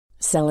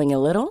Selling a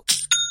little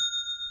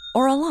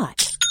or a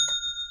lot?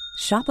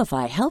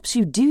 Shopify helps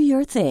you do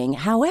your thing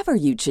however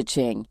you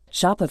cha-ching.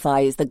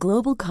 Shopify is the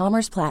global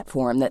commerce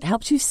platform that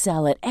helps you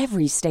sell at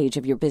every stage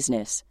of your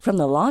business. From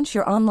the launch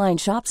your online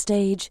shop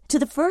stage to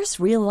the first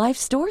real-life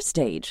store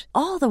stage,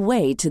 all the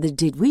way to the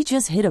did we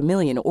just hit a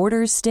million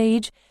orders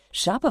stage.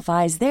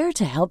 Shopify is there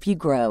to help you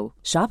grow.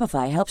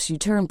 Shopify helps you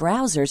turn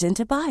browsers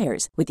into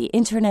buyers with the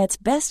internet's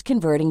best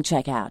converting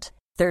checkout.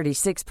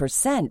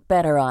 36%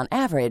 better on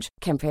average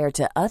compared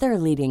to other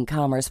leading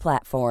commerce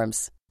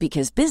platforms.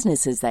 Because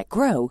businesses that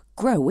grow,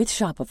 grow with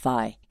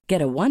Shopify.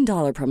 Get a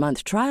 $1 per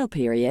month trial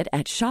period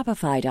at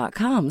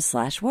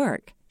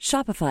shopify.com/work.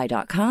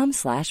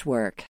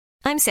 Shopify.com/work.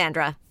 I'm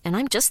Sandra, and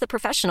I'm just the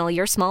professional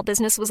your small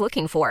business was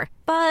looking for.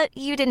 But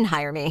you didn't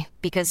hire me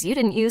because you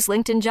didn't use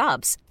LinkedIn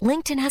Jobs.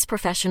 LinkedIn has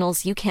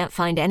professionals you can't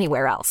find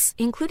anywhere else,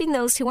 including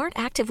those who aren't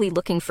actively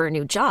looking for a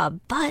new job,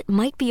 but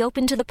might be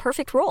open to the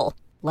perfect role,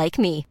 like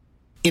me.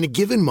 In a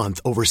given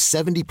month, over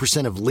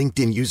 70% of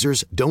LinkedIn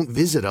users don't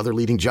visit other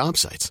leading job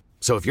sites.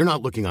 So if you're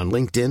not looking on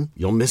LinkedIn,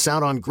 you'll miss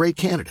out on great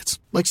candidates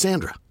like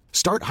Sandra.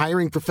 Start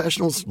hiring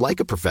professionals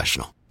like a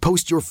professional.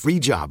 Post your free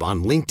job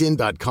on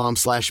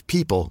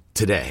linkedin.com/people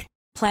today.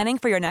 Planning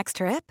for your next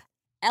trip?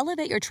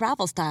 Elevate your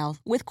travel style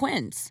with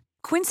Quince.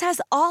 Quince has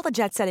all the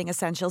jet-setting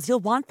essentials you'll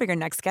want for your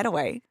next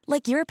getaway,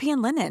 like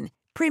European linen,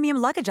 premium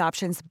luggage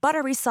options,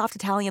 buttery soft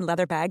Italian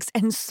leather bags,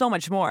 and so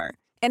much more.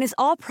 And is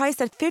all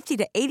priced at 50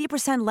 to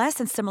 80% less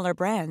than similar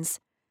brands.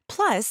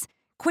 Plus,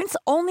 Quince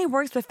only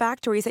works with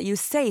factories that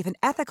use safe and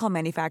ethical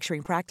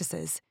manufacturing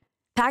practices.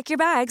 Pack your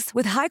bags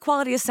with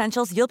high-quality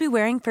essentials you'll be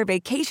wearing for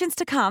vacations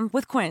to come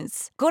with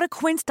Quince. Go to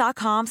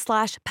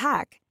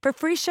quince.com/pack for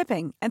free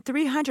shipping and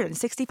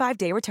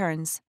 365-day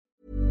returns.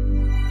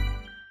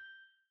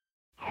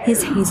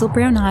 His hazel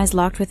brown eyes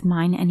locked with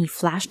mine, and he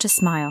flashed a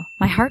smile.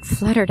 My heart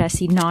fluttered as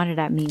he nodded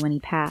at me when he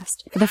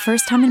passed. For the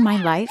first time in my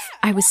life,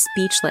 I was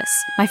speechless.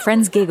 My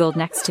friends giggled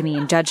next to me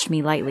and judged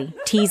me lightly,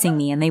 teasing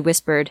me, and they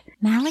whispered,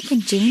 "Malik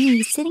and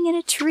Jamie sitting in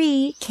a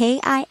tree,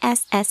 Kissing."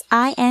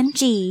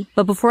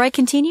 But before I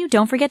continue,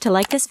 don't forget to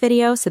like this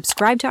video,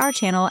 subscribe to our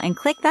channel, and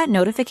click that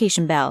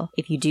notification bell.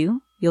 If you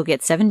do, you'll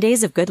get 7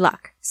 days of good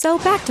luck. So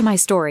back to my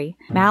story.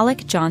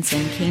 Malik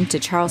Johnson came to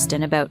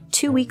Charleston about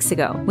 2 weeks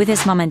ago with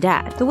his mom and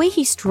dad. The way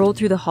he strolled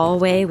through the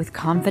hallway with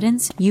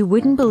confidence, you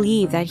wouldn't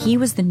believe that he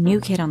was the new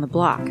kid on the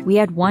block. We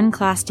had one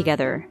class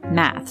together,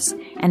 maths,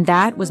 and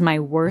that was my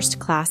worst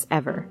class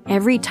ever.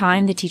 Every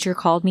time the teacher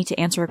called me to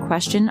answer a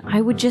question,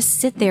 I would just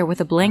sit there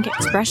with a blank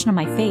expression on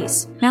my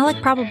face.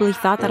 Malik probably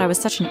thought that I was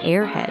such an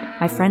airhead.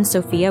 My friend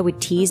Sophia would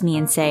tease me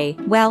and say,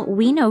 "Well,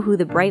 we know who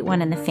the bright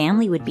one in the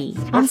family would be."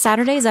 On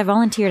Saturdays, I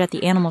volunteered at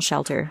the animal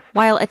shelter,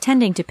 while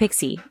attending to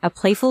Pixie, a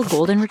playful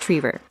golden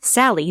retriever.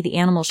 Sally, the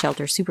animal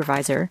shelter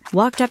supervisor,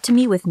 walked up to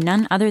me with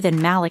none other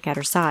than Malik at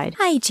her side.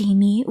 "Hi,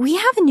 Jamie. We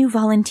have a new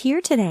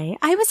volunteer today.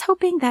 I was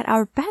hoping that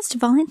our best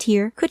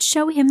volunteer could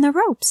show him the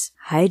ropes."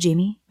 "Hi,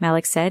 Jamie,"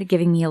 Malik said,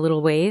 giving me a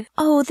little wave.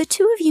 "Oh, the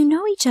two of you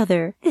know each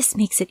other. This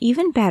makes it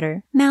even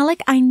better.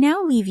 Malik, I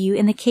now leave you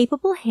in the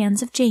capable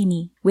hands of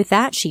Jamie." With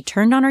that, she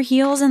turned on her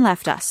heels and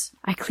left us.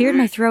 I cleared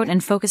my throat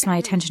and focused my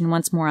attention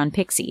once more on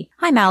Pixie.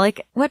 "Hi,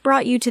 Malik. What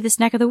brought you to this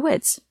neck of the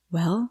woods?"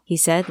 "Well," he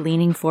said,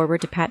 leaning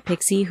forward to pat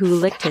Pixie, who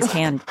licked his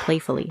hand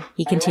playfully.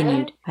 He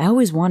continued, "I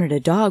always wanted a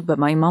dog, but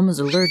my mom was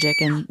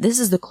allergic, and this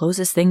is the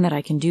closest thing that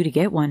I can do to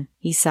get one."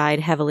 He sighed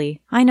heavily.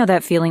 "I know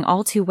that feeling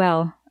all too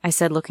well," I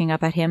said, looking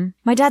up at him.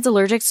 "My dad's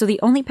allergic, so the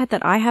only pet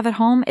that I have at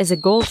home is a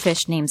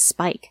goldfish named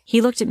Spike."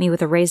 He looked at me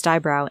with a raised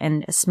eyebrow,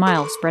 and a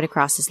smile spread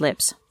across his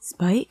lips.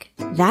 "Spike?"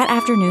 That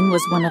afternoon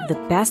was one of the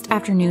best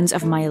afternoons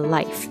of my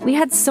life. We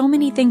had so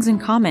many things in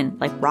common,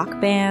 like rock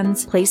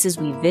bands, places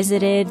we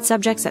visited,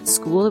 subjects at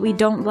school that we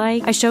don't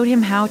like. I showed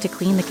him how to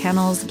clean the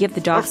kennels, give the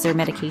dogs their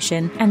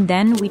medication, and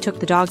then we took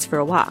the dogs for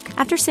a walk.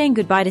 After saying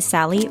goodbye to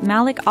Sally,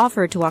 Malik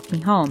offered to walk me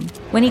home.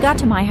 When he got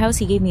to my house,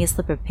 he gave me a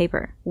slip of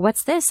paper.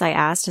 "What's this?" I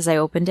asked as I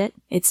opened it.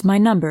 "It's my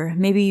number.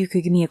 Maybe you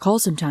could give me a call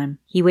sometime."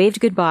 He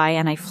waved goodbye,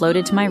 and I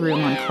floated to my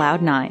room on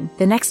cloud 9.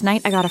 The next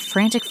night, I got a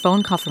frantic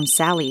phone call from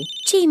Sally.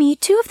 "Jamie,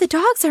 2 of the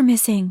dogs are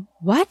missing."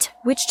 "What?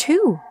 Which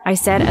 2? I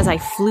said as I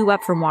flew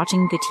up from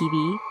watching the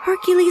TV.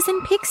 "Hercules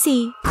and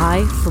Pixie."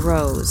 I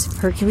froze.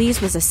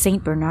 Hercules was a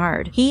Saint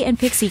Bernard. He and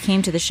Pixie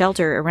came to the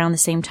shelter around the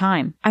same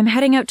time. "I'm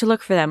heading out to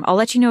look for them. I'll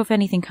let you know if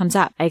anything comes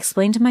up." I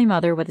explained to my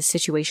mother what the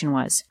situation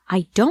was.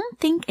 "I don't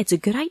think it's a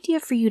good idea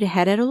for you to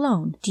head out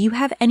alone. Do you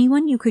have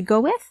anyone you could go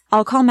with?"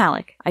 "I'll call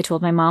Malik," I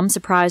told my mom,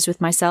 surprised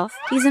with myself.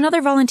 "He's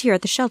another volunteer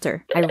at the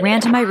shelter." I ran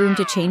to my room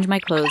to change my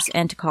clothes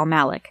and to call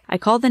Malik. I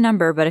called the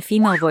number, but a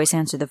female voice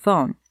answered the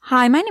phone.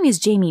 "Hi, my name is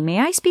Jamie. May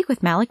I speak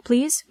with Malik,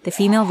 please?" The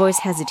female voice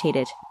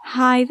hesitated.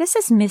 "Hi, this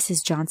is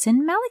Mrs.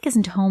 Johnson. Malik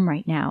isn't home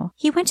right now.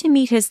 He went to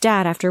meet his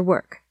dad after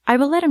work. I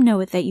will let him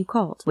know that you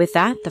called." With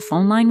that, the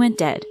phone line went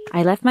dead.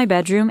 I left my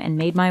bedroom and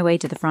made my way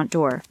to the front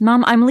door.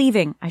 "Mom, I'm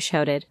leaving," I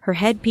shouted. Her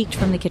head peeked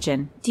from the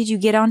kitchen. "Did you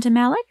get on to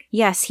Malik?"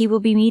 "Yes, he will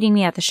be meeting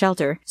me at the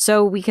shelter,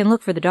 so we can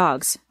look for the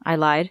dogs." I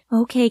lied.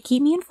 Okay,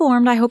 keep me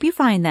informed. I hope you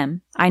find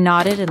them. I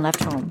nodded and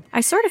left home.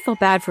 I sort of felt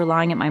bad for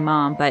lying at my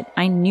mom, but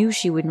I knew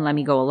she wouldn't let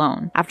me go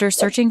alone. After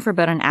searching for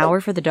about an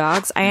hour for the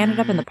dogs, I ended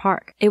up in the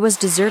park. It was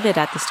deserted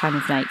at this time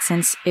of night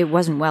since it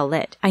wasn't well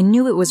lit. I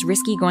knew it was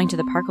risky going to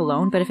the park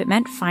alone, but if it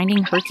meant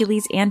finding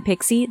Hercules and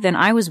Pixie, then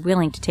I was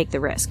willing to take the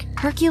risk.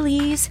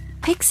 Hercules!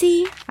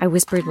 Pixie! I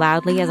whispered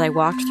loudly as I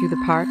walked through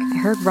the park. I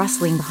heard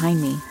rustling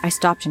behind me. I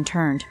stopped and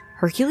turned.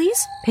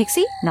 Hercules?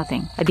 Pixie?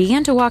 Nothing. I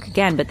began to walk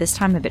again, but this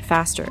time a bit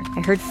faster.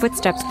 I heard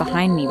footsteps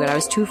behind me, but I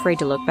was too afraid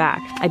to look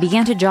back. I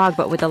began to jog,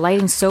 but with the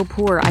lighting so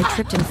poor, I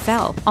tripped and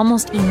fell.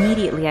 Almost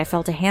immediately, I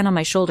felt a hand on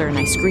my shoulder and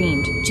I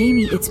screamed.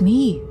 Jamie, it's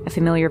me, a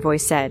familiar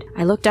voice said.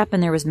 I looked up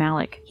and there was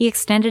Malik. He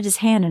extended his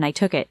hand and I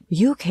took it.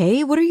 You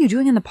okay? What are you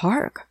doing in the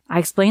park? I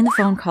explained the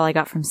phone call I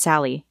got from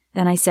Sally.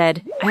 Then I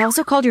said, I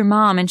also called your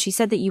mom and she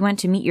said that you went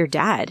to meet your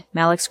dad.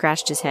 Malik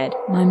scratched his head.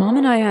 My mom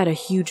and I had a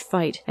huge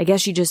fight. I guess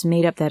she just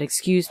made up that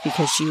excuse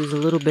because she was a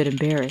little bit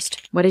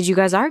embarrassed. What did you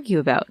guys argue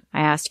about?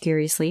 I asked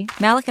curiously.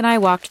 Malik and I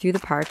walked through the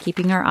park,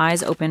 keeping our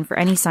eyes open for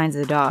any signs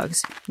of the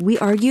dogs. We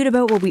argued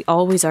about what we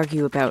always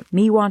argue about,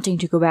 me wanting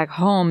to go back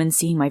home and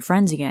seeing my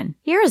friends again.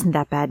 Here isn't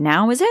that bad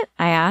now, is it?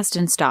 I asked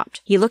and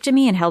stopped. He looked at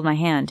me and held my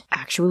hand.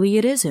 Actually,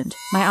 it isn't.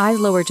 My eyes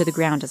lowered to the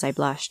ground as I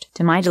blushed.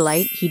 To my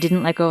delight, he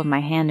didn't let go of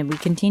my hand and we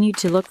continued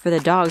to look for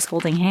the dogs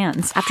holding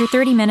hands. After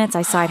 30 minutes,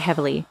 I sighed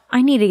heavily.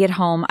 I need to get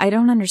home. I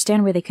don't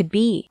understand where they could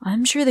be.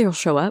 I'm sure they'll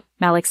show up,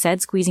 Malik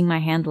said, squeezing my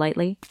hand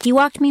lightly. He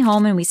walked me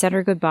home and we said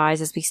our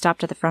goodbyes as we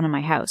stopped at the front of my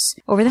house.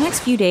 Over the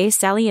next few days,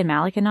 Sally and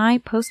Malik and I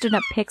posted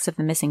up pics of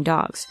the missing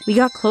dogs. We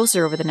got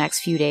closer over the next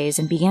few days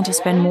and began to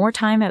spend more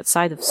time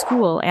outside of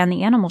school and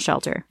the animal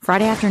shelter.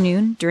 Friday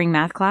afternoon, during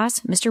math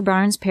class, Mr.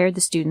 Barnes paired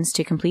the students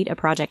to complete a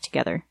project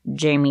together.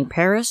 Jamie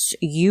Paris,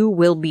 you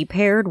will be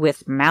paired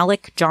with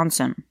Malik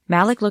Johnson.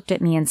 Malik looked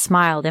at me and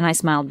smiled, and I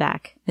smiled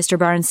back. Mr.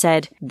 Barnes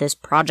said, This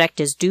project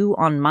is due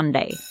on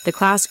Monday. The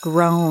class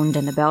groaned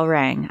and the bell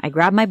rang. I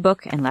grabbed my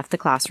book and left the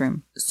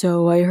classroom.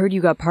 So I heard you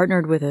got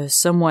partnered with a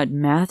somewhat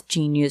math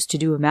genius to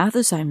do a math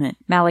assignment,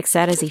 Malik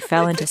said as he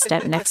fell into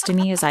step next to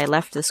me as I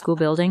left the school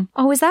building.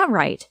 Oh, is that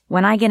right?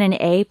 When I get an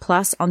A+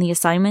 on the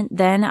assignment,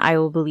 then I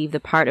will believe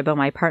the part about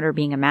my partner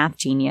being a math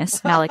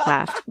genius, Malik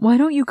laughed. Why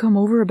don't you come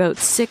over about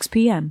 6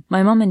 p.m.?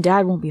 My mom and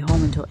dad won't be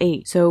home until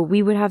 8, so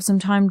we would have some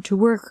time to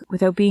work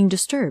without being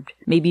disturbed.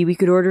 Maybe we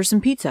could order some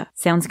pizza.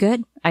 Sounds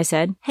good, I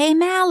said. Hey,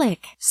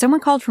 Malik!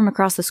 Someone called from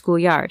across the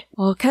schoolyard.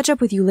 I'll catch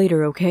up with you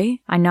later, okay?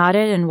 I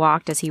nodded and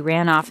walked as he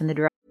ran off in the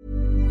direction.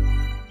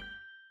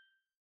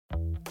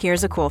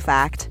 Here's a cool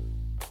fact.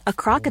 A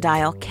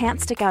crocodile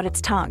can't stick out its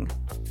tongue.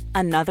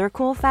 Another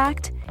cool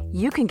fact,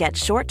 you can get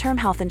short-term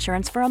health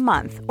insurance for a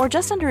month or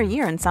just under a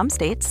year in some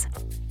states.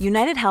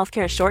 United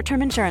Healthcare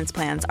short-term insurance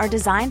plans are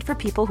designed for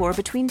people who are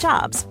between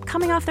jobs,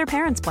 coming off their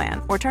parents'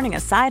 plan, or turning a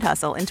side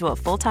hustle into a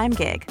full-time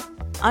gig.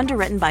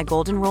 Underwritten by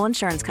Golden Rule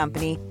Insurance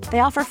Company,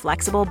 they offer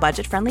flexible,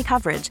 budget-friendly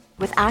coverage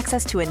with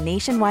access to a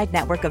nationwide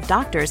network of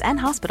doctors and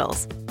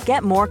hospitals.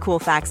 Get more cool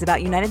facts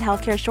about United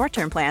Healthcare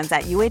short-term plans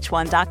at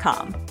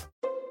uh1.com.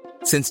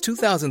 Since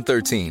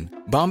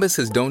 2013, Bombas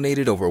has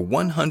donated over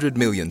 100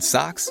 million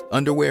socks,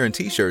 underwear, and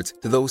T-shirts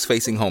to those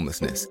facing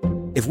homelessness.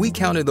 If we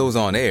counted those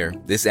on air,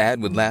 this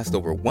ad would last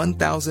over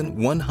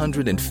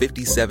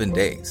 1,157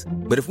 days.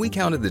 But if we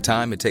counted the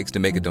time it takes to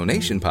make a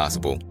donation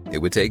possible, it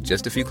would take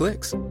just a few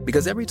clicks.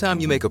 Because every time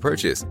you make a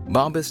purchase,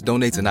 Bombas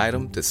donates an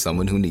item to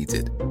someone who needs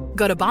it.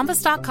 Go to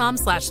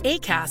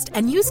bombas.com/ACAST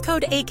and use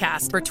code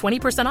ACAST for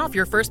 20% off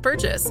your first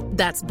purchase.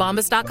 That's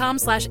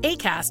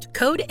bombas.com/ACAST,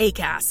 code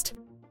ACAST.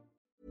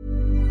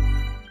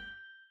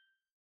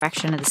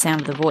 Of the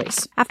sound of the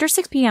voice. After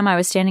 6 p.m., I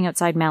was standing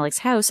outside Malik's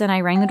house and I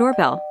rang the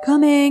doorbell.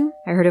 Coming!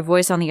 I heard a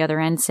voice on the other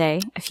end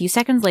say. A few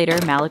seconds later,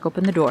 Malik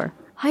opened the door.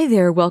 Hi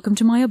there, welcome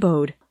to my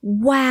abode.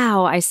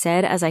 Wow, I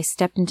said as I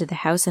stepped into the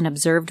house and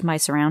observed my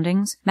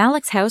surroundings.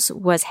 Malik's house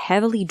was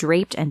heavily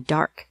draped and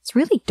dark. It's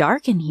really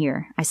dark in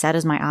here, I said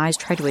as my eyes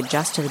tried to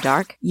adjust to the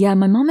dark. Yeah,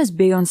 my mom is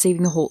big on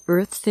saving the whole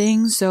earth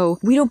thing, so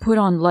we don't put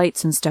on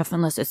lights and stuff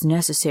unless it's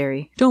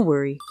necessary. Don't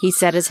worry, he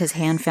said as his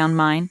hand found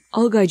mine.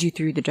 I'll guide you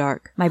through the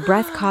dark. My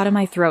breath caught in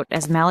my throat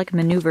as Malik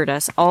maneuvered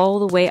us all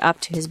the way up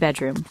to his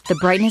bedroom. The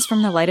brightness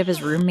from the light of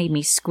his room made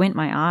me squint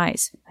my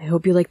eyes. I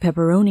hope you like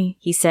pepperoni,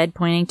 he said,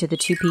 pointing to the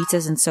 2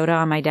 pizzas and soda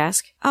on my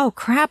desk. Oh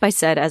crap, I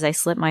said as I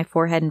slipped my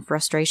forehead in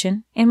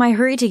frustration. In my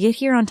hurry to get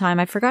here on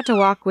time, I forgot to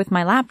walk with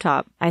my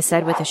laptop, I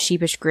said with a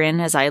sheepish grin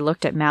as I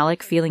looked at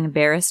Malik, feeling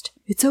embarrassed.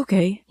 It's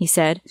okay, he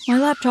said. My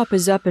laptop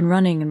is up and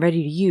running and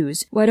ready to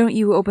use. Why don't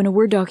you open a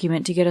Word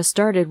document to get us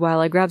started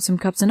while I grab some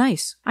cups and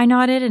ice? I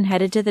nodded and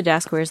headed to the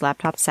desk where his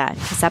laptop sat. I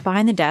sat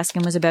behind the desk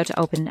and was about to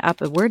open up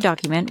a Word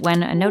document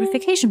when a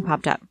notification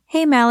popped up.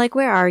 Hey Malik,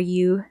 where are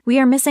you? We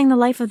are missing the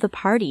life of the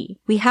party.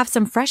 We have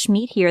some fresh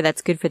meat here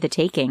that's good for the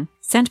taking.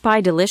 Sent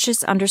by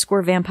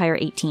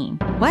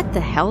delicious_vampire18. What the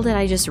hell did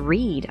I just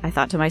read? I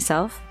thought to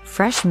myself.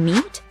 Fresh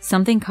meat?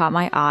 Something caught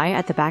my eye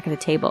at the back of the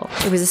table.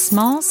 It was a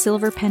small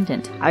silver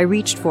pendant. I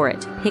reached for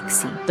it.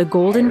 Pixie. The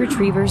golden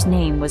retriever's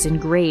name was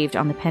engraved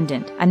on the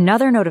pendant.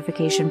 Another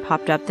notification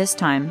popped up, this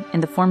time in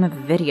the form of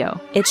a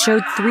video. It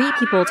showed 3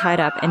 people tied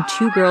up and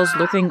 2 girls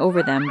lurking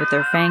over them with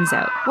their fangs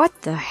out.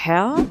 What the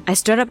hell? I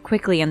stood up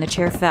quickly and the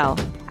chair fell.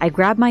 I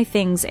grabbed my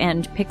things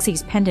and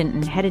Pixie's pendant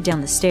and headed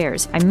down the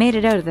stairs. I made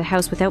it out of the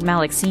house without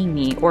Malik seeing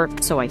me, or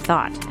so I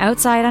thought.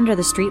 Outside under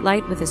the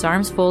streetlight with his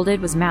arms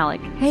folded was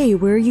Malik. "Hey,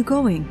 where are you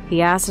going?"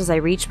 he asked as I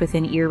reached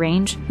within ear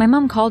range. My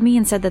mom called me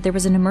and said that there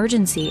was an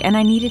emergency and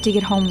I needed to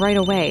get home right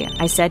away,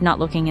 I said, not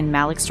looking in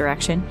Malik's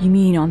direction. "You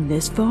mean on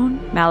this phone?"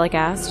 Malik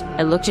asked.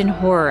 I looked in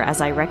horror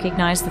as I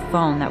recognized the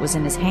phone that was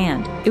in his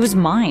hand. It was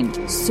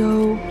mine.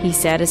 "So," he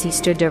said as he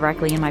stood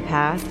directly in my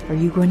path, "are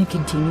you going to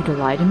continue to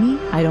lie to me?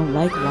 I don't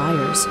like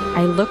liars."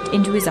 I looked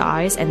into his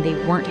eyes and they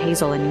weren't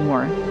hazel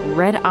anymore.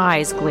 Red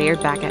eyes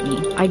glared back at me.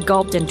 I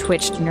gulped and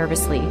twitched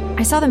nervously.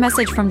 I saw the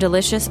message from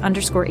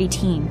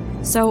delicious_18.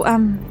 "So,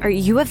 are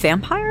you a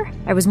vampire?"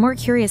 I was more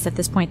curious at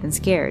this point than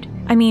scared.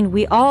 I mean,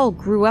 we all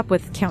grew up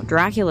with Count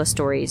Dracula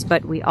stories,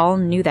 but we all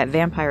knew that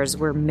vampires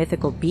were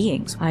mythical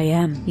beings. "I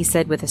am," he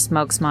said with a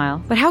smug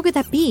smile. "But how could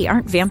that be?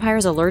 Aren't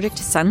vampires allergic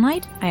to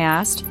sunlight?" I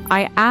asked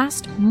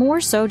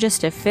more so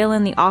just to fill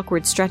in the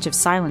awkward stretch of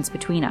silence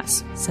between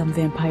us. "Some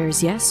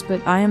vampires, yes,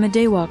 but I am a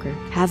daywalker.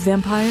 Half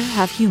vampire,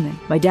 half human.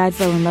 My dad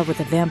fell in love with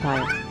a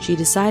vampire. She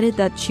decided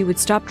that she would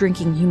stop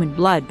drinking human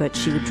blood, but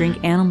she would drink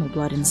animal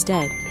blood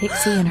instead."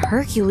 "Pixie and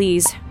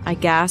Hercules," I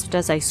gasped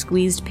as I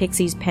squeezed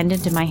Pixie's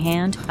pendant in my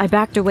hand. I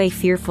backed away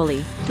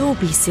fearfully. "Don't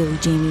be silly,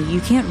 Jamie. You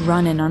can't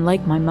run, and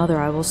unlike my mother,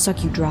 I will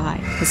suck you dry."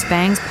 His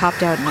fangs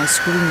popped out and I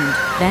screamed.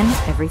 Then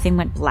everything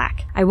went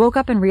black. I woke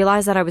up and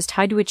realized that I was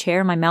tied to a chair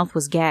and my mouth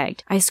was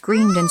gagged. I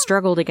screamed and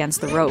struggled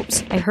against the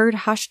ropes. I heard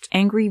hushed,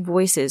 angry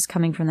voices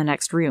coming from the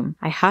next room.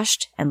 I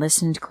hushed and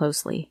listened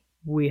closely.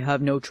 "We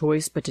have no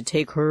choice but to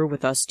take her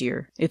with us,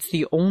 dear. It's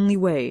the only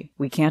way.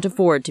 We can't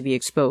afford to be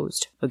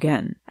exposed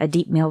again," a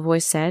deep male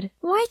voice said.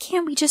 "Why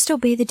can't we just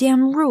obey the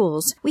damn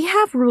rules? We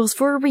have rules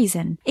for a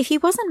reason. If he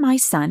wasn't my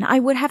son, I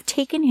would have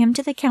taken him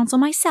to the council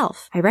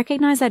myself." I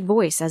recognized that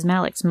voice as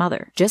Malik's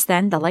mother. Just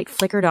then, the light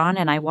flickered on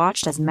and I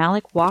watched as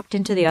Malik walked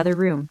into the other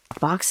room.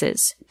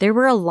 Boxes. There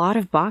were a lot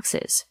of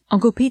boxes.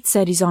 "Uncle Pete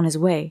said he's on his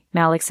way,"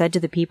 Malik said to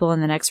the people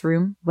in the next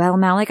room. "Well,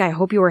 Malik, I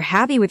hope you were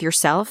happy with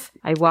yourself."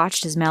 I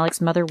watched as Malik's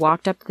mother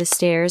walked up the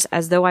stairs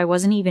as though I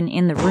wasn't even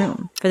in the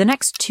room. For the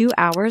next 2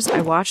 hours,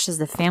 I watched as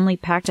the family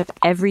packed up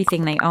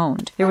everything they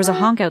owned. There was a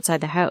honk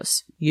outside the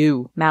house.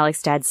 "You,"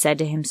 Malik's dad said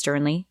to him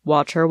sternly,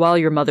 "watch her while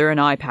your mother and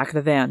I pack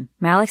the van."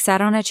 Malik sat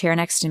on a chair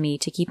next to me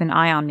to keep an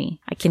eye on me.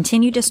 I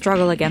continued to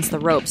struggle against the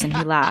ropes and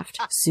he laughed.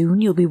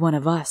 "Soon you'll be one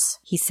of us,"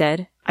 he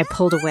said. I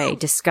pulled away,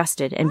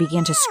 disgusted, and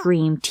began to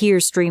scream,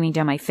 tears streaming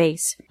down my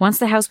face. Once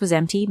the house was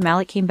empty,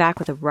 Malik came back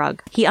with a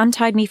rug. He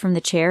untied me from the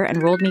chair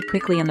and rolled me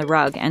quickly on the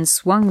rug and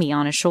swung me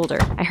on his shoulder.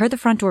 I heard the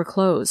front door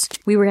close.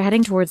 We were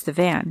heading towards the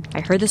van. I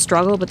heard the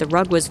struggle, but the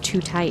rug was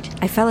too tight.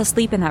 I fell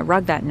asleep in that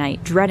rug that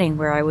night, dreading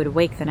where I would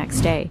wake the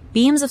next day.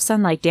 Beams of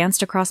sunlight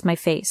danced across my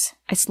face.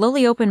 I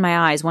slowly opened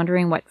my eyes,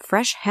 wondering what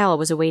fresh hell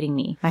was awaiting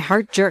me. My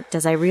heart jerked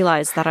as I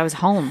realized that I was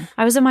home.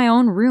 I was in my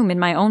own room, in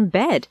my own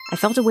bed. I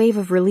felt a wave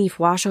of relief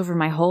wash over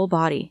my whole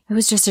body. It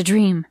was just a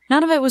dream.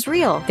 None of it was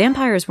real.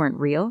 Vampires weren't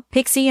real.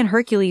 Pixie and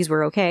Hercules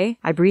were okay.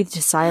 I breathed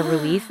a sigh of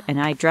relief,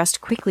 and I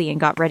dressed quickly and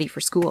got ready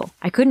for school.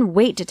 I couldn't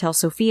wait to tell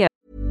Sophia.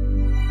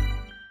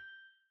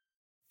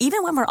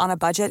 Even when we're on a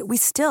budget, we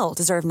still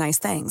deserve nice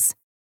things.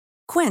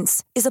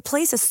 Quince is a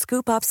place to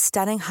scoop up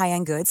stunning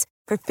high-end goods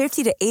for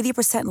 50 to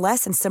 80%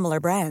 less than similar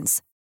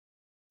brands.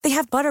 They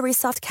have buttery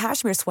soft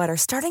cashmere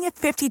sweaters starting at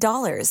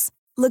 $50,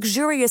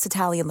 luxurious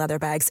Italian leather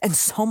bags, and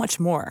so much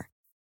more.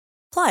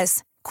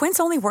 Plus, Quince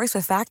only works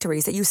with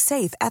factories that use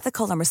safe,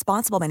 ethical, and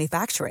responsible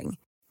manufacturing.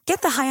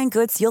 Get the high-end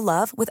goods you'll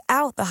love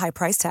without the high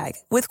price tag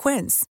with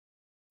Quince.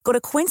 Go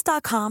to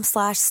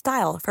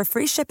quince.com/style for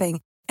free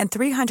shipping and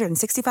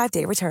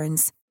 365-day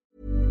returns.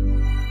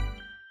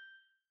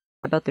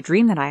 About the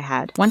dream that I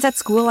had. Once at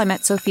school, I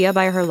met Sophia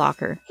by her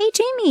locker. "Hey,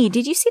 Jamie,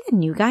 did you see the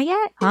new guy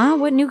yet?" "Huh?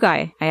 What new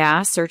guy?" I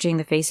asked, searching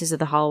the faces of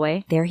the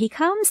hallway. There he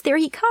comes,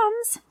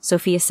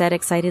 Sophia said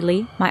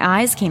excitedly. My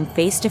eyes came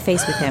face to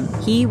face with him.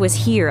 He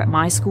was here at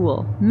my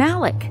school.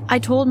 Malik! I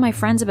told my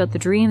friends about the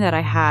dream that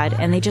I had,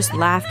 and they just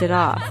laughed it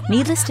off.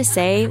 Needless to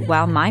say,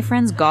 while my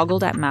friends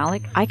goggled at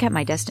Malik, I kept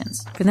my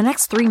distance. For the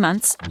next 3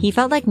 months, he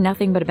felt like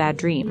nothing but a bad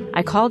dream.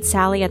 I called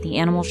Sally at the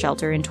animal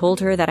shelter and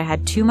told her that I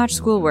had too much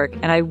schoolwork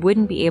and I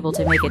wouldn't be able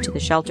able to make it to the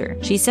shelter.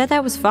 She said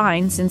that was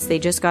fine since they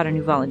just got a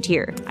new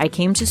volunteer. I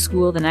came to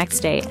school the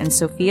next day and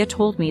Sophia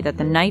told me that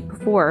the night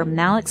before,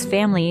 Malik's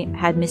family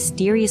had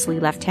mysteriously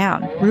left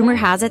town. Rumor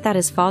has it that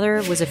his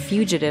father was a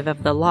fugitive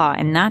of the law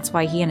and that's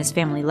why he and his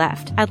family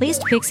left. At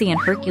least Pixie and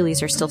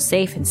Hercules are still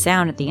safe and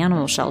sound at the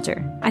animal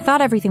shelter. I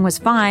thought everything was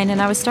fine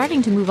and I was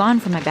starting to move on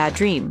from my bad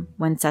dream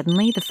when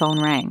suddenly the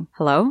phone rang.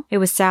 Hello? It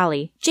was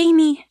Sally.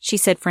 Jamie, she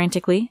said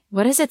frantically.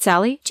 What is it,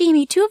 Sally?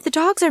 Jamie, 2 of the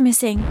dogs are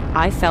missing.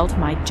 I felt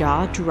my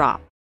jaw drop